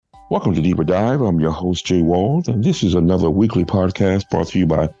Welcome to Deeper Dive. I'm your host, Jay Wald, and this is another weekly podcast brought to you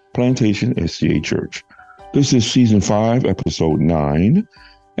by Plantation SDA Church. This is Season 5, Episode 9,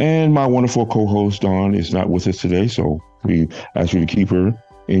 and my wonderful co-host, Dawn, is not with us today, so we ask you to keep her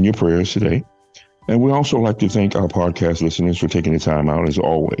in your prayers today. And we also like to thank our podcast listeners for taking the time out, as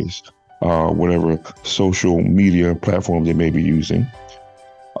always, whatever social media platform they may be using.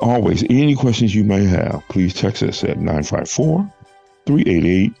 Always, any questions you may have, please text us at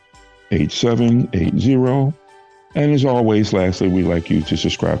 954-388-8780. And as always, lastly, we'd like you to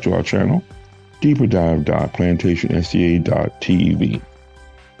subscribe to our channel, deeperdive.plantationsda.tv.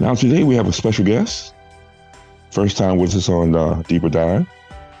 Now, today we have a special guest. First time with us on Deeper Dive.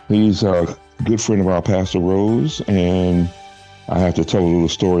 He's a good friend of our Pastor Rose, and I have to tell a little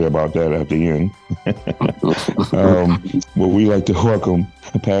story about that at the end. But we like to welcome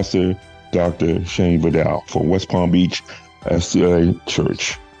Pastor Dr. Shane Vidal from West Palm Beach SDA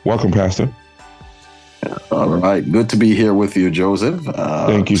Church. Welcome, Pastor. All right. Good to be here with you, Joseph.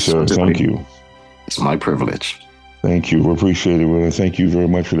 Thank you, sir. Thank you. It's my privilege. Thank you. We appreciate it. Well, thank you very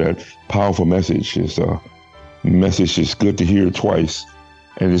much for that powerful message. It's a message that's good to hear twice.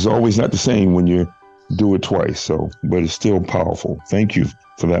 And it's always not the same when you do it twice. But it's still powerful. Thank you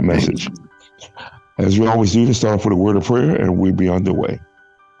for that message. As we always do, to start off with a word of prayer, and we'll be underway.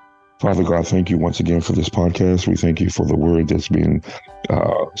 Father God, thank you once again for this podcast. We thank you for the word that's been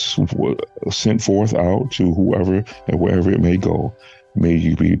sent forth out to whoever and wherever it may go.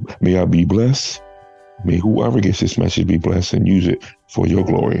 May I be blessed. May whoever gets this message be blessed and use it for your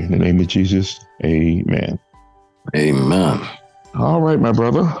glory. In the name of Jesus, amen. Amen. All right, my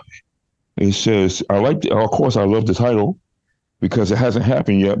brother. It says, of course, I love the title because it hasn't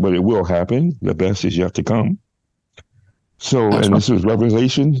happened yet, but it will happen. The best is yet to come. So, this is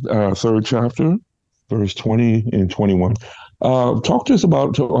Revelation, 3rd chapter, verse 20 and 21. Talk to us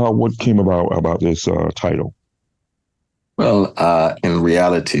about what came about this title. Well, in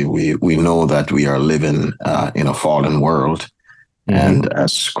reality, we know that we are living in a fallen world. Mm-hmm. And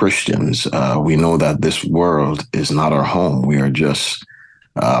as Christians, we know that this world is not our home. We are just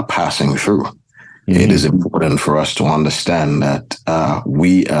passing through. Mm-hmm. It is important for us to understand that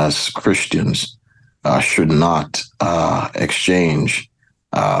we as Christians should not exchange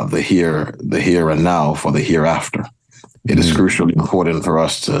the here and now for the hereafter. It is crucially important for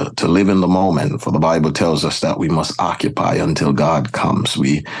us to live in the moment, for the Bible tells us that we must occupy until God comes.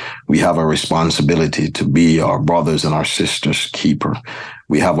 We have a responsibility to be our brothers and our sisters' keeper.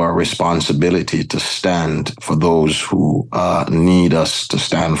 We have our responsibility to stand for those who need us to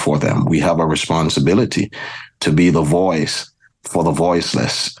stand for them. We have a responsibility to be the voice for the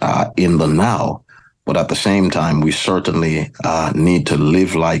voiceless in the now. But at the same time, we certainly need to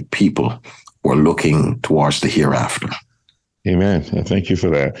live like people who are looking towards the hereafter. Amen. And thank you for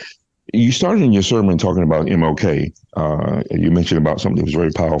that. You started in your sermon talking about MLK. You mentioned about something that was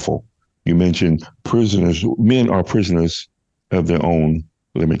very powerful. You mentioned men are prisoners of their own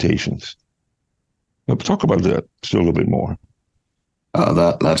limitations. Now, talk about that still a little bit more.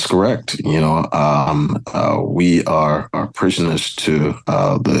 That's correct. We are prisoners to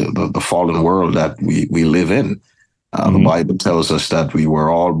the fallen world that we live in. The Bible tells us that we were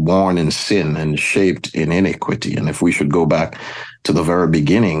all born in sin and shaped in iniquity. And if we should go back to the very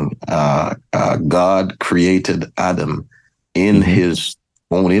beginning, God created Adam in his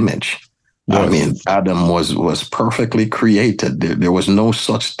own image. Yes. I mean, Adam was perfectly created. There was no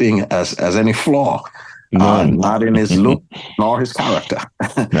such thing as any flaw. Not in his look nor his character.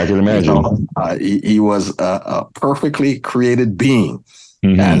 I can imagine. He was a perfectly created being.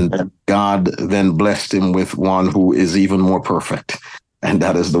 And God then blessed him with one who is even more perfect. And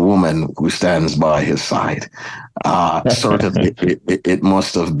that is the woman who stands by his side. Certainly, it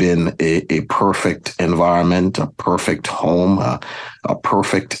must have been a perfect environment, a perfect home, a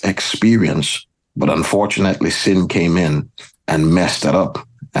perfect experience. But unfortunately, sin came in and messed it up.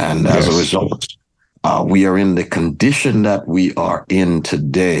 And as a result, we are in the condition that we are in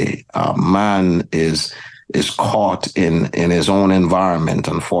today. Man is caught in his own environment,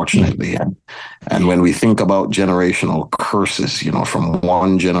 unfortunately. And when we think about generational curses, from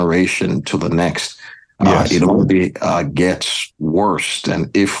one generation to the next, it only gets worse. And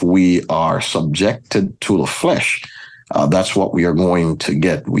if we are subjected to the flesh, that's what we are going to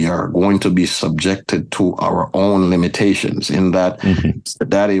get. We are going to be subjected to our own limitations in that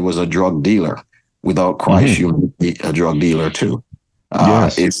Daddy was a drug dealer. Without Christ, you may be a drug dealer too.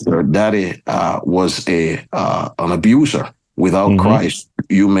 If your daddy was an abuser, without Christ,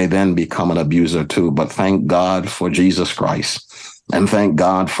 you may then become an abuser too. But thank God for Jesus Christ, and thank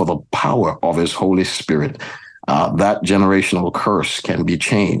God for the power of his Holy Spirit that generational curse can be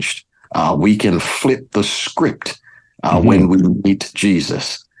changed. We can flip the script when we meet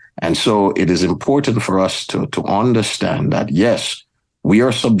Jesus. And so it is important for us to understand that, yes, we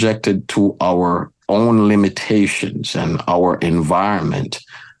are subjected to our own limitations and our environment,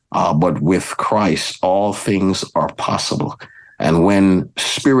 but with Christ, all things are possible. And when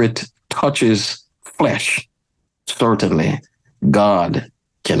spirit touches flesh, certainly God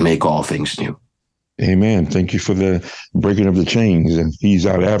can make all things new. Amen. Thank you for the breaking of the chains, and he's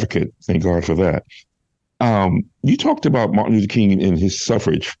our advocate. Thank God for that. You talked about Martin Luther King and his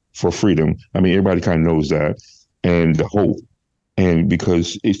suffrage for freedom. I mean, everybody kind of knows that, and the hope. And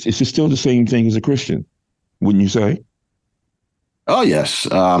because it's still the same thing as a Christian, wouldn't you say? Oh, yes.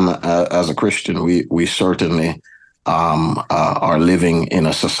 As a Christian, we certainly are living in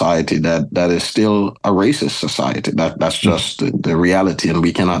a society that is still a racist society. That's just the reality, and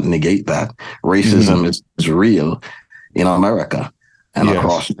we cannot negate that. Racism is real in America and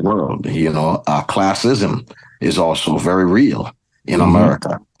across the world. Classism is also very real in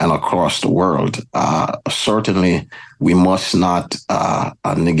America and across the world. Certainly, we must not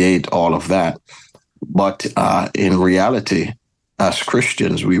negate all of that. But in reality, as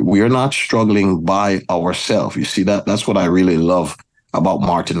Christians, we are not struggling by ourselves. You see, that's what I really love about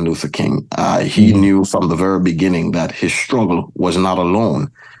Martin Luther King. He knew from the very beginning that his struggle was not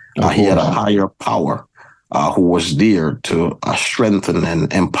alone. He had a higher power who was there to strengthen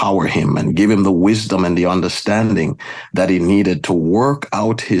and empower him and give him the wisdom and the understanding that he needed to work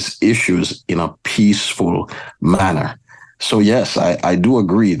out his issues in a peaceful manner. So, yes, I do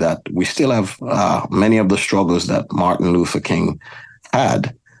agree that we still have many of the struggles that Martin Luther King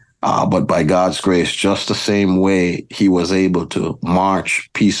had, but by God's grace, just the same way he was able to march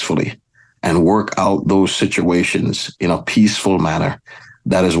peacefully and work out those situations in a peaceful manner,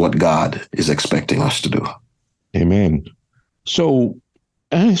 that is what God is expecting us to do. Amen. So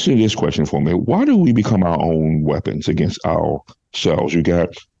answer this question for me. Why do we become our own weapons against ourselves? You got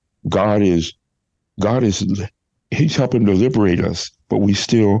God is he's helping to liberate us, but we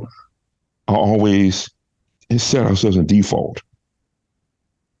still are always set ourselves in default.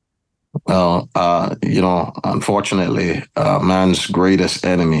 Well, unfortunately, man's greatest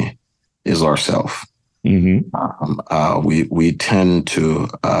enemy is ourself. We tend to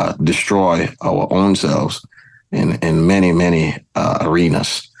destroy our own selves in many, many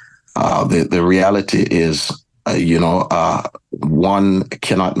arenas. The reality is, one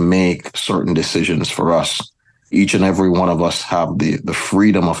cannot make certain decisions for us. Each and every one of us have the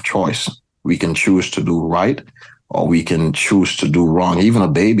freedom of choice. We can choose to do right, or we can choose to do wrong. Even a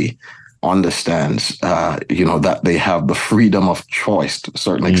baby understands, that they have the freedom of choice to a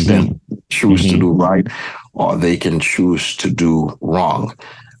certain extent, choose to do right, or they can choose to do wrong.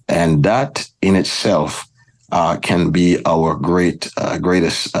 And that in itself can be our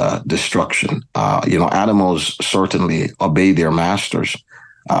greatest destruction. Animals certainly obey their masters.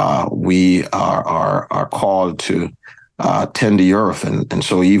 We are called to tend the earth. And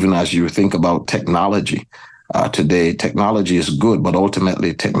so even as you think about technology, today, technology is good, but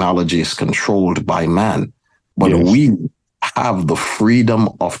ultimately technology is controlled by man. But we have the freedom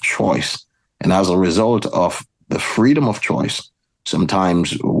of choice. And as a result of the freedom of choice,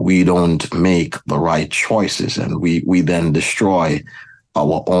 sometimes we don't make the right choices, and we then destroy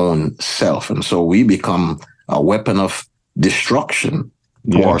our own self. And so we become a weapon of destruction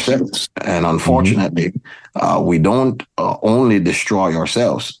to ourselves. And unfortunately, we don't only destroy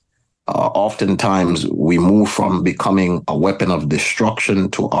ourselves. Oftentimes, we move from becoming a weapon of destruction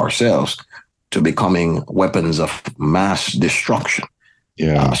to ourselves to becoming weapons of mass destruction.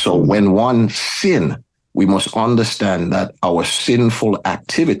 So when one sin, we must understand that our sinful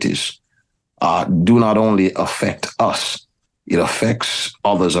activities do not only affect us, it affects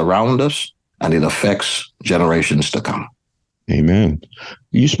others around us, and it affects generations to come. Amen.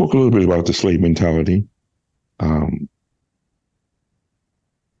 You spoke a little bit about the slave mentality. And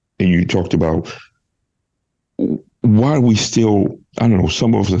you talked about why we still, I don't know,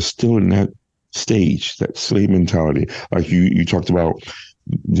 some of us are still in that stage, that slave mentality. Like you talked about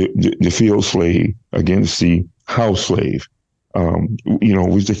the field slave against the house slave.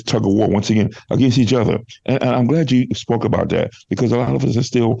 We just tug of war once again against each other. And I'm glad you spoke about that, because a lot of us are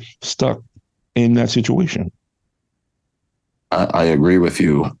still stuck in that situation. I agree with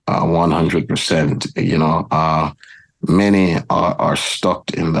you 100%. Many are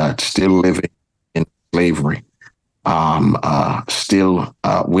stuck in that, still living in slavery, still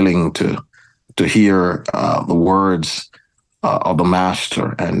willing to hear the words of the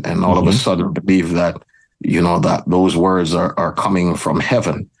master, and all of a sudden believe that, that those words are coming from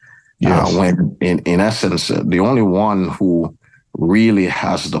heaven. Yes. When in essence, the only one who really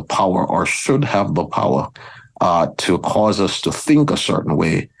has the power or should have the power to cause us to think a certain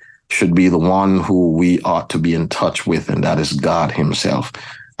way should be the one who we ought to be in touch with, and that is God himself.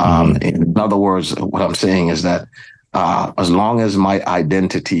 In other words, what I'm saying is that as long as my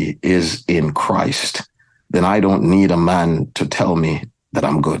identity is in Christ, then I don't need a man to tell me that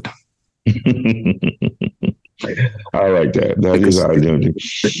I'm good. I like that. That is identity.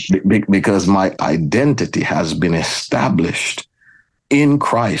 Because my identity has been established in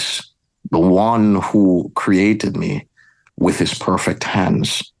Christ, the one who created me with his perfect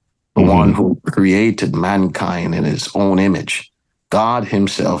hands, the one who created mankind in his own image. God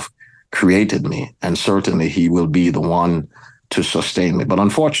himself created me, and certainly he will be the one to sustain me. But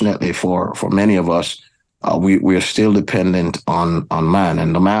unfortunately for many of us, we are still dependent on man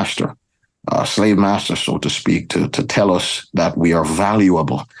and the master, slave master, so to speak, to tell us that we are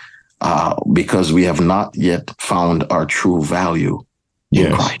valuable because we have not yet found our true value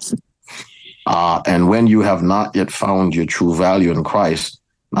in Christ. And when you have not yet found your true value in Christ,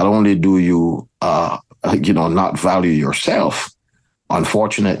 not only do you, not value yourself,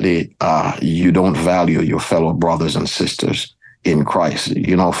 unfortunately, you don't value your fellow brothers and sisters in Christ.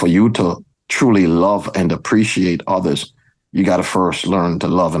 You know, for you to truly love and appreciate others, you got to first learn to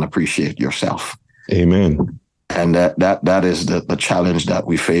love and appreciate yourself. Amen. And that is the challenge that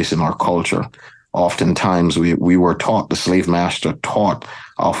we face in our culture. Oftentimes we were taught, the slave master taught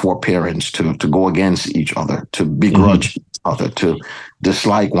our foreparents to go against each other, to begrudge each other, to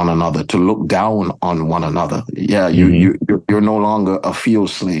dislike one another, to look down on one another. Yeah, you're no longer a field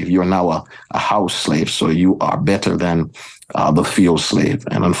slave. You're now a house slave. So you are better than the field slave.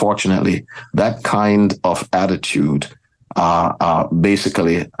 And unfortunately, that kind of attitude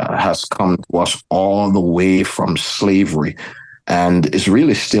basically has come to us all the way from slavery, and is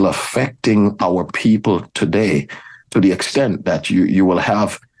really still affecting our people today, to the extent that you will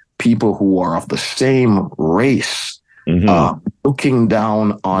have people who are of the same race looking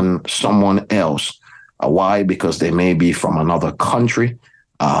down on someone else. Why? Because they may be from another country.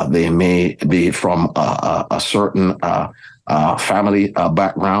 They may be from a certain family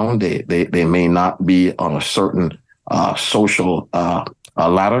background. They may not be on a certain social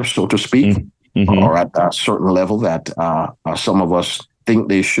ladder, so to speak, or at a certain level that some of us think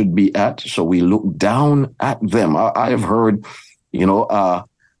they should be at. So we look down at them. I have heard,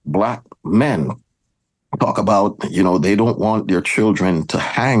 Black men talk about, they don't want their children to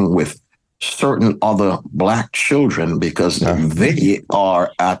hang with certain other Black children because they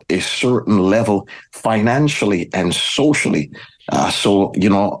are at a certain level financially and socially. So,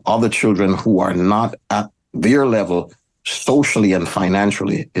 other children who are not at their level socially and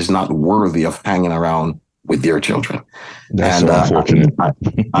financially is not worthy of hanging around with their children. That's so unfortunate.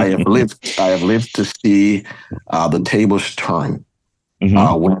 I have lived to see the tables turn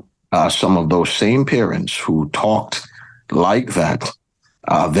when some of those same parents who talked like that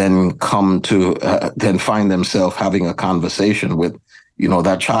then then find themselves having a conversation with,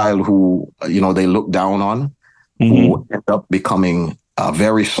 that child who, they look down on, who end up becoming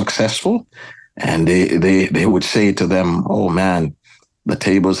very successful. And they would say to them, "Oh man, the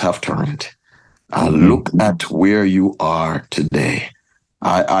tables have turned. Look at where you are today."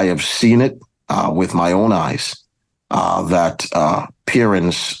 I have seen it with my own eyes that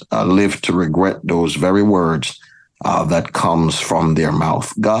parents live to regret those very words that comes from their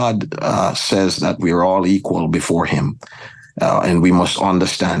mouth. God says that we are all equal before him. And we must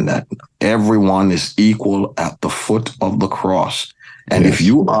understand that everyone is equal at the foot of the cross. And if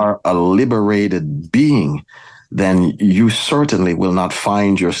you are a liberated being, then you certainly will not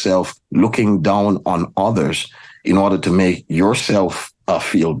find yourself looking down on others in order to make yourself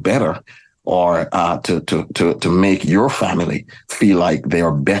feel better, or to make your family feel like they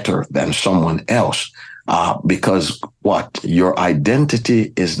are better than someone else. Because your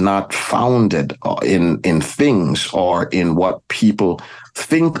identity is not founded in things or in what people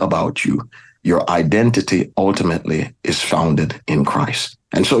think about you. Your identity ultimately is founded in Christ.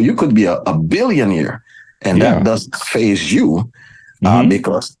 And so you could be a billionaire and that doesn't faze you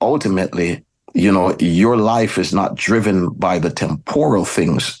because ultimately, your life is not driven by the temporal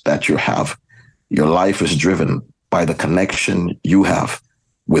things that you have. Your life is driven by the connection you have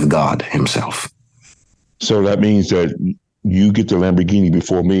with God himself. So that means that you get the Lamborghini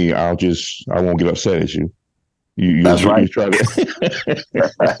before me. I won't get upset at you. That's right. You try to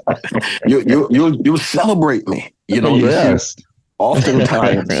you celebrate me. Yes.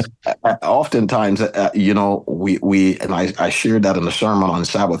 Oftentimes, we and I shared that in the sermon on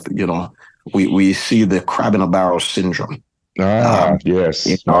Sabbath. We see the crab in a barrel syndrome. Yes.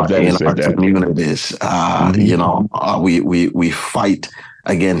 I'm glad you in our said that. communities. We fight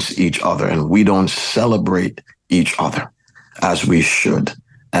against each other, and we don't celebrate each other as we should.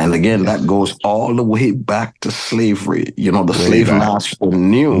 And again, that goes all the way back to slavery. The Way slave back. master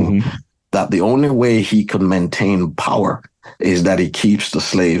knew Mm-hmm. that the only way he could maintain power is that he keeps the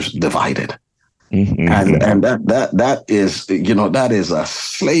slaves divided. Mm-hmm. And that is, that is a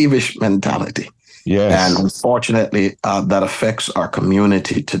slavish mentality. Yes. And unfortunately, that affects our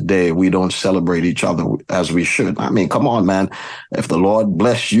community today. We don't celebrate each other as we should. I mean, come on, man. If the Lord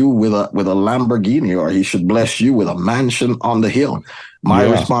bless you with a Lamborghini, or he should bless you with a mansion on the hill, my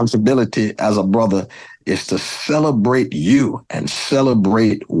responsibility as a brother is to celebrate you and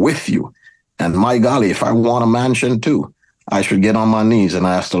celebrate with you. And my golly, if I want a mansion too, I should get on my knees and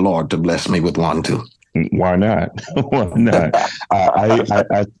ask the Lord to bless me with one too. Why not? Why not?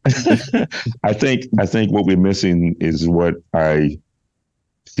 I think what we're missing is what I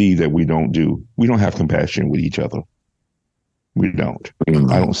see that we don't do. We don't have compassion with each other. We don't. I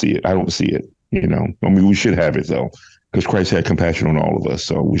don't see it. I don't see it. I mean, we should have it though, because Christ had compassion on all of us,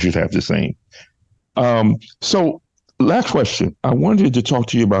 so we should have the same. So last question. I wanted to talk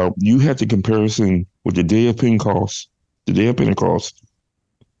to you about, you had the comparison with the day of Pentecost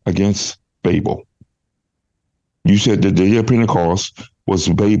against Babel. You said the day of Pentecost was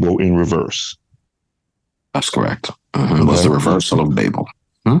Babel in reverse. That's correct. It was the reversal of Babel.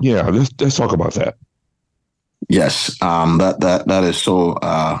 Yeah, let's talk about that. Yes, that is so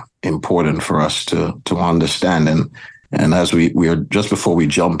important for us to understand. And as we are, just before we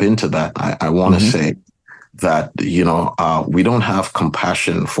jump into that, I want to say that we don't have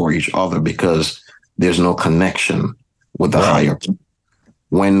compassion for each other because there's no connection with the higher.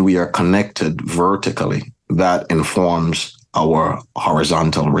 When we are connected vertically, that informs our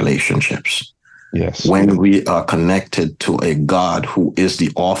horizontal relationships. Yes. When we are connected to a God who is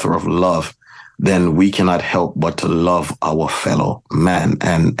the author of love, then we cannot help but to love our fellow man.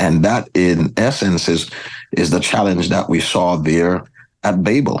 And that in essence is the challenge that we saw there at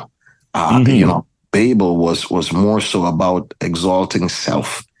Babel. Babel was more so about exalting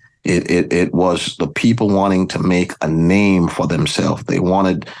self. It was the people wanting to make a name for themselves. They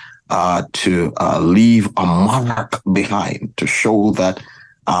wanted to leave a mark behind to show that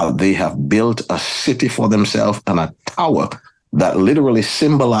they have built a city for themselves and a tower that literally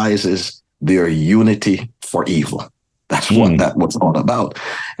symbolizes their unity for evil. That's what that was all about.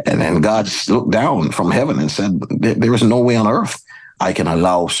 And then God looked down from heaven and said, there is no way on earth I can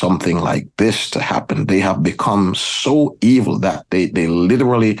allow something like this to happen. They have become so evil that they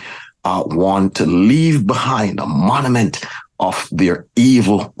literally want to leave behind a monument of their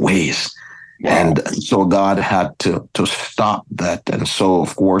evil ways. Wow. And so God had to stop that. And so,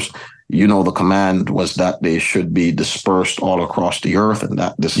 of course, the command was that they should be dispersed all across the earth and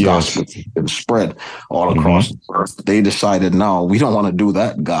that this gospel should spread all across the earth. They decided, no, we don't want to do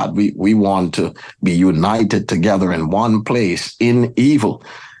that, God. We want to be united together in one place in evil,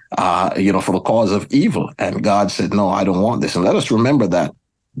 for the cause of evil. And God said, no, I don't want this. And let us remember that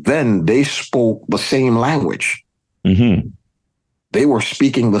then they spoke the same language. They were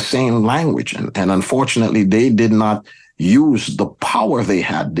speaking the same language. And unfortunately, they did not use the power they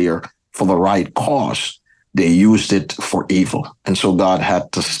had there for the right cause. They used it for evil. And so God had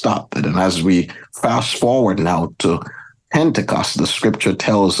to stop it. And as we fast forward now to Pentecost, the scripture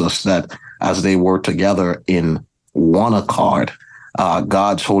tells us that as they were together in one accord,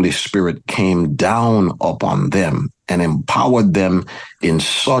 God's Holy Spirit came down upon them and empowered them in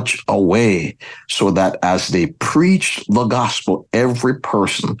such a way so that as they preached the gospel, every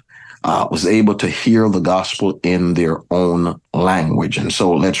person was able to hear the gospel in their own language. And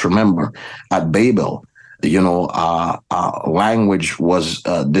so let's remember, at Babel, language was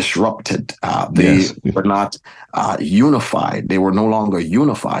disrupted. They were not unified. They were no longer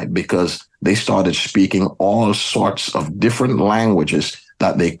unified because they started speaking all sorts of different languages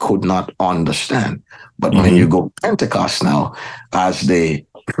that they could not understand. But when you go Pentecost now, as they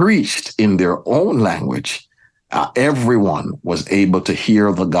preached in their own language, everyone was able to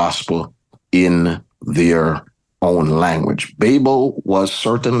hear the gospel in their own language. Babel was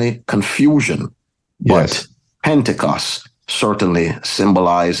certainly confusion, but Pentecost certainly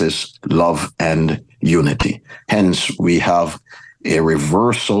symbolizes love and unity. Hence, we have a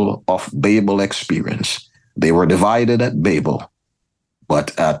reversal of Babel experience. They were divided at Babel,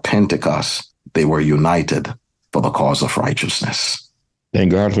 but at Pentecost, they were united for the cause of righteousness.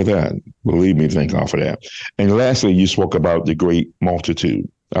 Thank God for that. Believe me, thank God for that. And lastly, you spoke about the great multitude.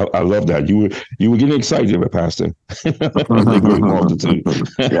 I love that. You were getting excited, Pastor. The great multitude.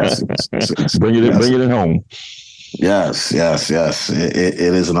 Yes. Bring it home. Yes, yes, yes. It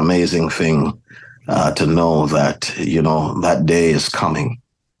is an amazing thing to know that, that day is coming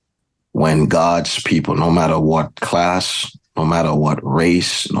when God's people, no matter what class, no matter what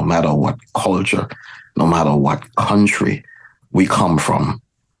race, no matter what culture, no matter what country we come from,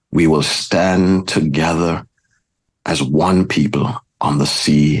 we will stand together as one people on the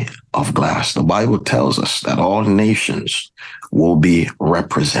sea of glass. The Bible tells us that all nations will be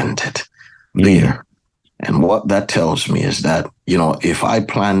represented there. And what that tells me is that, if I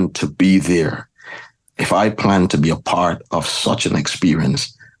plan to be there, if I plan to be a part of such an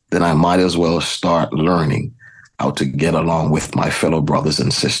experience, then I might as well start learning how to get along with my fellow brothers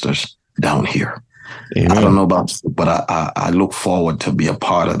and sisters down here. Amen. I don't know about you, but I look forward to be a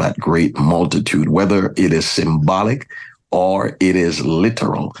part of that great multitude, whether it is symbolic or it is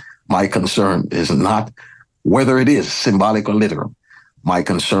literal. My concern is not whether it is symbolic or literal. My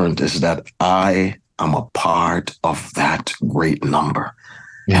concern is that I am a part of that great number.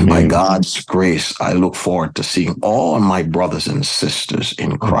 Amen. And by God's grace, I look forward to seeing all my brothers and sisters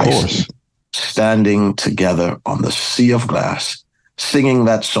in Christ standing together on the sea of glass, singing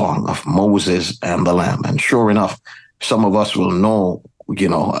that song of Moses and the Lamb. And sure enough, some of us will know,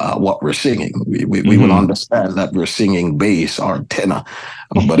 what we're singing. We will understand that we're singing bass or tenor.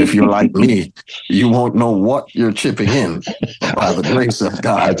 But if you're like me, you won't know what you're chipping in by the grace of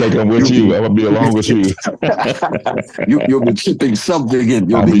God. I think I'm with you. I'm going to be along with you. You'll be chipping something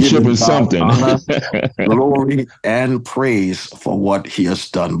in. I'll be chipping something. Honor, glory, and praise for what he has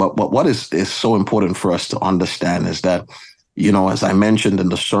done. But what is so important for us to understand is that, as I mentioned in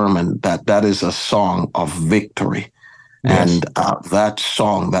the sermon, that is a song of victory. Yes. And that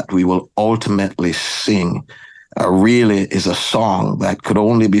song that we will ultimately sing really is a song that could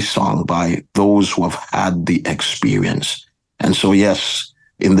only be sung by those who have had the experience. And so, yes,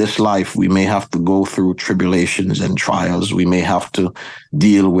 in this life, we may have to go through tribulations and trials. We may have to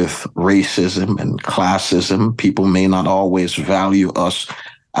deal with racism and classism. People may not always value us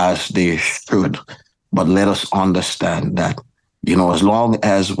as they should. But let us understand that, as long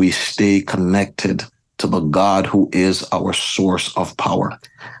as we stay connected to the God who is our source of power,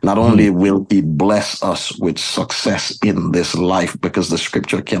 not only will he bless us with success in this life, because the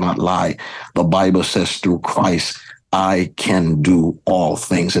scripture cannot lie. The Bible says through Christ, I can do all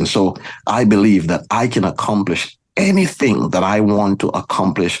things. And so I believe that I can accomplish anything that I want to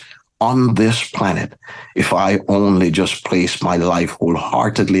accomplish on this planet if I only just place my life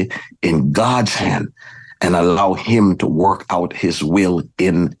wholeheartedly in God's hand and allow him to work out his will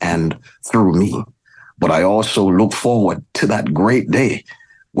in and through me. But I also look forward to that great day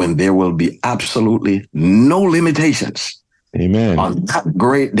when there will be absolutely no limitations. Amen. On that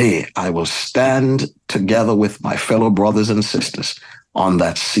great day, I will stand together with my fellow brothers and sisters on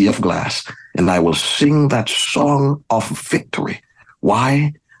that sea of glass, and I will sing that song of victory.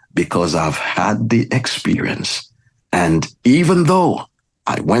 Why? Because I've had the experience. And even though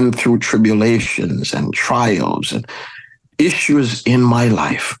I went through tribulations and trials and issues in my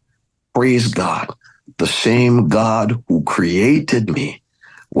life, praise God, the same God who created me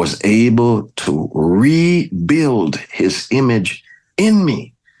was able to rebuild his image in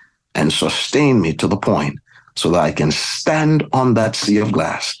me and sustain me to the point so that I can stand on that sea of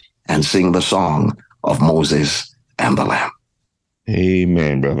glass and sing the song of Moses and the Lamb.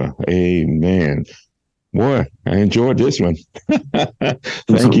 Amen, brother. Amen. Boy, I enjoyed this one.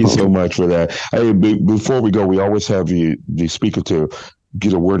 Thank you so much for that. Hey, before we go, we always have the speaker to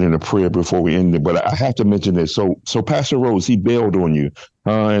get a word in a prayer before we end it. But I have to mention this. So Pastor Rose, he bailed on you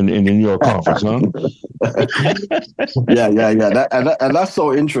in the New York conference, huh? Yeah. And that's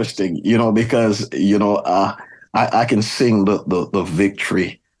so interesting, because, I can sing the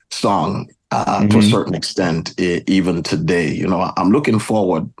victory song to a certain extent, even today. I'm looking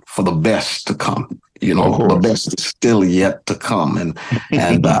forward for the best to come. The best is still yet to come. And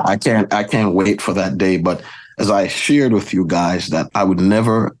I can't wait for that day. But as I shared with you guys, that I would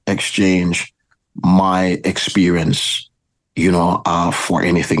never exchange my experience, for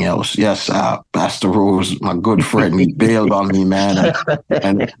anything else. Yes, Pastor Rose, my good friend, he bailed on me, man.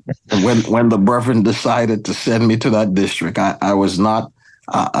 And when the Reverend decided to send me to that district, I was not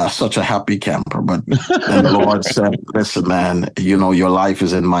such a happy camper. But then the Lord said, listen, man, your life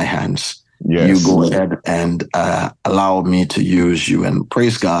is in my hands. Yes. You go ahead and allow me to use you. And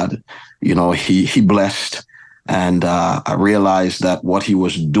praise God, he blessed. And I realized that what he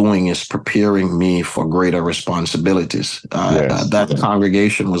was doing is preparing me for greater responsibilities. That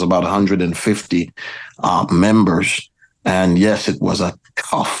congregation was about 150 members. And yes, it was a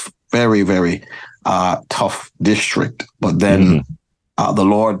tough, very, very tough district. But then the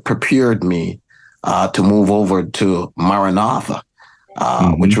Lord prepared me to move over to Maranatha,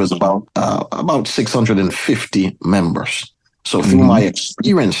 which was about 650 members. So through my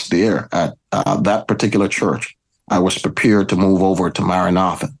experience there at that particular church, I was prepared to move over to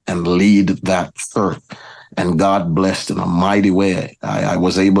Maranatha and lead that church. And God blessed in a mighty way. I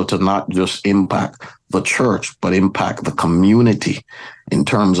was able to not just impact the church, but impact the community in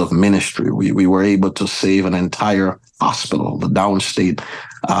terms of ministry. We were able to save an entire hospital, the downstate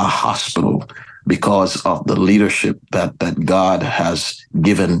hospital, because of the leadership that God has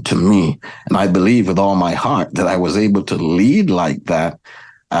given to me. And I believe with all my heart that I was able to lead like that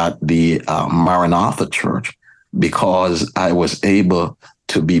at the Maranatha Church because I was able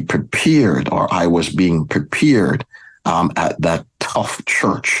to be prepared, or I was being prepared at that tough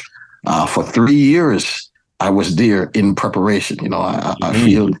church. For 3 years, I was there in preparation. You know, I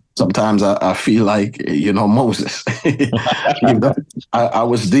feel sometimes I feel like, Moses. I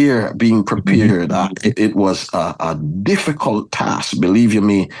was there being prepared. It was a difficult task, believe you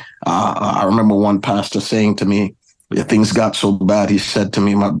me. I remember one pastor saying to me, things got so bad, he said to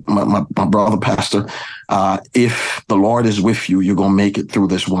me, my brother pastor, if the Lord is with you, you're going to make it through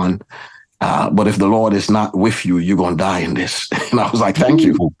this one. But if the Lord is not with you, you're going to die in this. And I was like, thank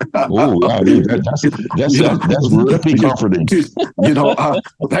you. Oh, wow. That's really comforting.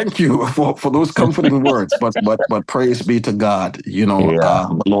 Thank you for those comforting words. But praise be to God.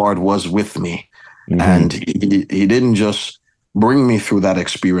 The Lord was with me. And he didn't just bring me through that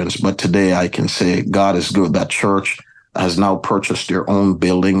experience. But today I can say God is good. That church has now purchased their own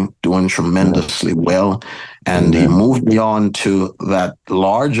building, doing tremendously well. And he moved me on to that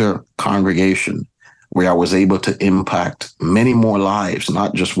larger congregation where I was able to impact many more lives,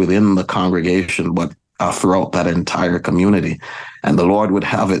 not just within the congregation, but throughout that entire community. And the Lord would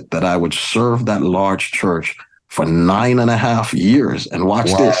have it that I would serve that large church for 9.5 years. And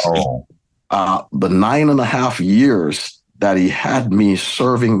watch this, the 9.5 years that he had me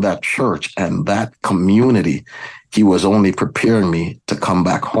serving that church and that community, he was only preparing me to come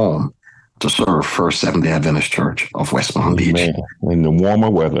back home to serve First Seventh-day Adventist Church of West Palm Beach. In the warmer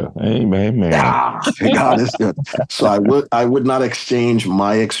weather. Amen, man. God is good. So I would not exchange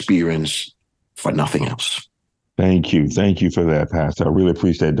my experience for nothing else. Thank you. Thank you for that, Pastor. I really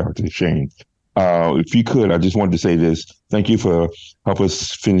appreciate it, Dr. Shane. If you could, I just wanted to say this. Thank you for helping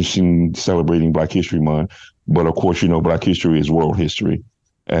us celebrating Black History Month. But of course, Black history is world history.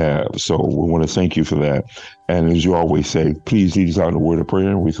 So we want to thank you for that. And as you always say, please lead us out in a word of prayer,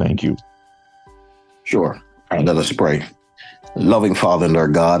 and we thank you. Sure. Let us pray. Loving Father and our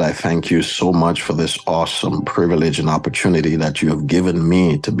God, I thank you so much for this awesome privilege and opportunity that you have given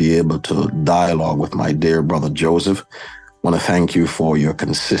me to be able to dialogue with my dear brother Joseph. I want to thank you for your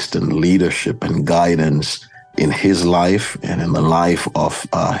consistent leadership and guidance in his life and in the life of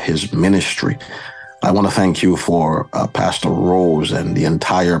his ministry. I want to thank you for Pastor Rose and the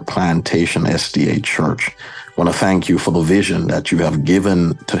entire Plantation SDA Church. I want to thank you for the vision that you have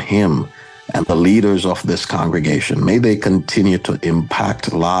given to him and the leaders of this congregation. May they continue to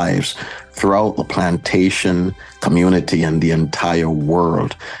impact lives throughout the Plantation community and the entire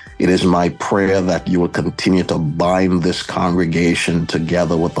world. It is my prayer that you will continue to bind this congregation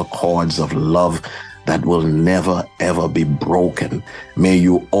together with the cords of love that will never, ever be broken. May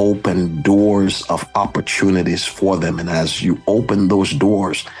you open doors of opportunities for them. And as you open those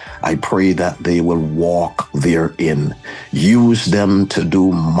doors, I pray that they will walk therein. Use them to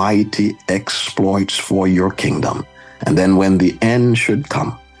do mighty exploits for your kingdom. And then when the end should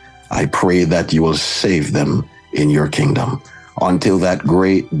come, I pray that you will save them in your kingdom. Until that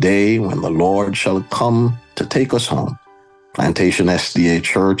great day when the Lord shall come to take us home, Plantation SDA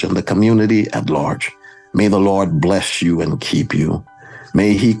Church and the community at large, may the Lord bless you and keep you.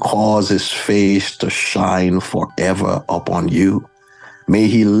 May he cause his face to shine forever upon you. May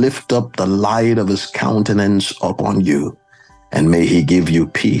he lift up the light of his countenance upon you. And may he give you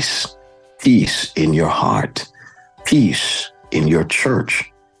peace, peace in your heart, peace in your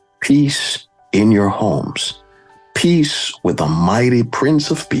church, peace in your homes, peace with the mighty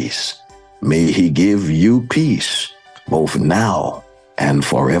Prince of Peace. May he give you peace both now and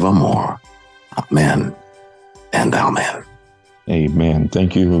forevermore. Amen and amen. Amen.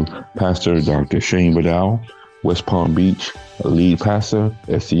 Thank you, Pastor Dr. Shane Bedell, West Palm Beach, lead pastor,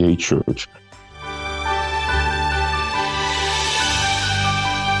 SDA Church.